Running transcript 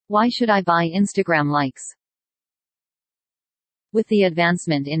Why should I buy Instagram likes? With the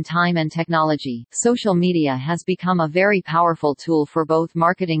advancement in time and technology, social media has become a very powerful tool for both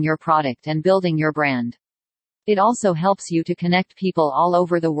marketing your product and building your brand. It also helps you to connect people all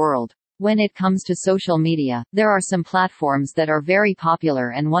over the world. When it comes to social media, there are some platforms that are very popular,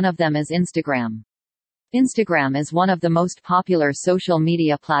 and one of them is Instagram. Instagram is one of the most popular social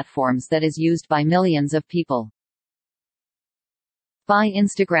media platforms that is used by millions of people. Buy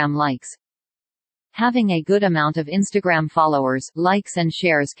Instagram likes. Having a good amount of Instagram followers, likes and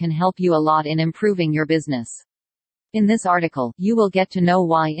shares can help you a lot in improving your business. In this article, you will get to know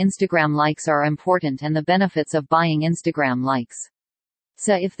why Instagram likes are important and the benefits of buying Instagram likes.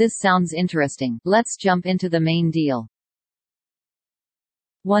 So if this sounds interesting, let's jump into the main deal.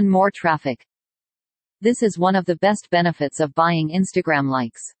 1. More traffic. This is one of the best benefits of buying Instagram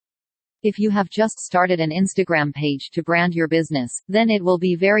likes. If you have just started an Instagram page to brand your business, then it will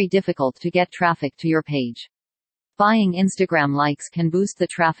be very difficult to get traffic to your page. Buying Instagram likes can boost the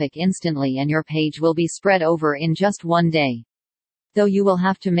traffic instantly and your page will be spread over in just one day. Though you will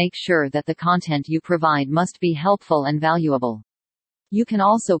have to make sure that the content you provide must be helpful and valuable. You can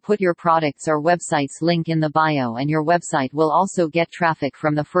also put your products or website's link in the bio and your website will also get traffic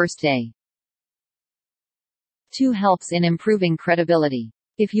from the first day. 2. Helps in improving credibility.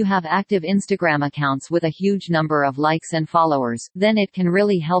 If you have active Instagram accounts with a huge number of likes and followers, then it can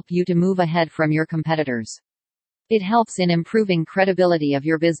really help you to move ahead from your competitors. It helps in improving credibility of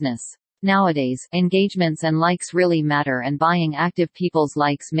your business. Nowadays, engagements and likes really matter, and buying active people's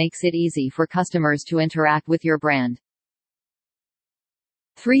likes makes it easy for customers to interact with your brand.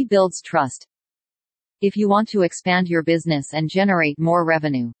 3. Builds trust. If you want to expand your business and generate more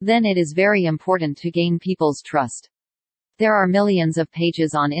revenue, then it is very important to gain people's trust. There are millions of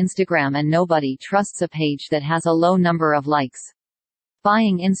pages on Instagram and nobody trusts a page that has a low number of likes.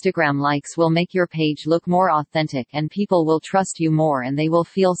 Buying Instagram likes will make your page look more authentic and people will trust you more and they will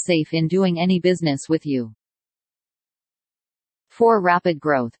feel safe in doing any business with you. 4. Rapid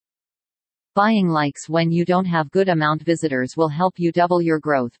growth. Buying likes when you don't have good amount visitors will help you double your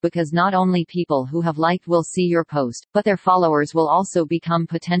growth, because not only people who have liked will see your post, but their followers will also become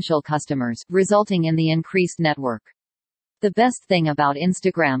potential customers, resulting in the increased network. The best thing about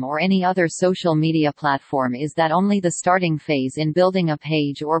Instagram or any other social media platform is that only the starting phase in building a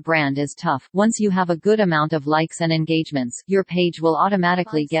page or brand is tough. Once you have a good amount of likes and engagements, your page will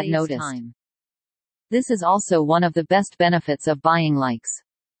automatically get noticed. This is also one of the best benefits of buying likes.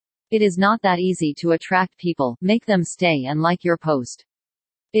 It is not that easy to attract people, make them stay and like your post.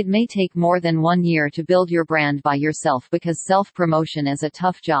 It may take more than 1 year to build your brand by yourself because self-promotion is a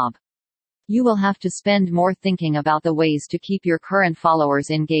tough job. You will have to spend more thinking about the ways to keep your current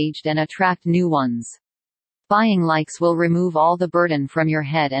followers engaged and attract new ones. Buying likes will remove all the burden from your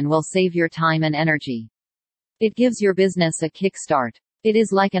head and will save your time and energy. It gives your business a kickstart. It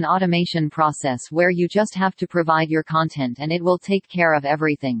is like an automation process where you just have to provide your content and it will take care of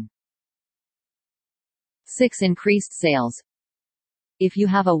everything. 6. Increased sales. If you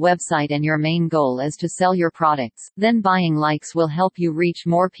have a website and your main goal is to sell your products, then buying likes will help you reach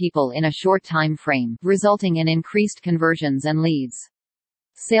more people in a short time frame, resulting in increased conversions and leads.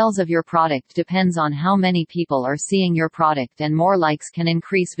 Sales of your product depends on how many people are seeing your product, and more likes can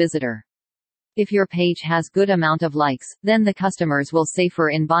increase visitor. If your page has good amount of likes, then the customers will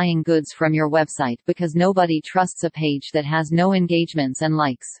safer in buying goods from your website, because nobody trusts a page that has no engagements and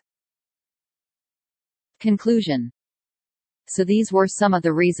likes. Conclusion. So these were some of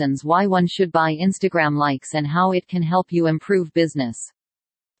the reasons why one should buy Instagram likes and how it can help you improve business.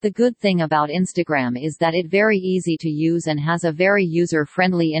 The good thing about Instagram is that it very easy to use and has a very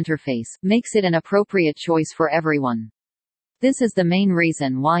user-friendly interface, makes it an appropriate choice for everyone. This is the main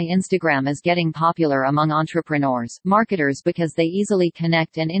reason why Instagram is getting popular among entrepreneurs, marketers, because they easily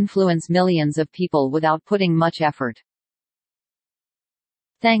connect and influence millions of people without putting much effort.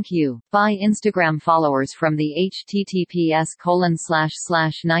 Thank you. Buy Instagram followers from the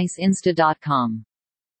https://niceinsta.com.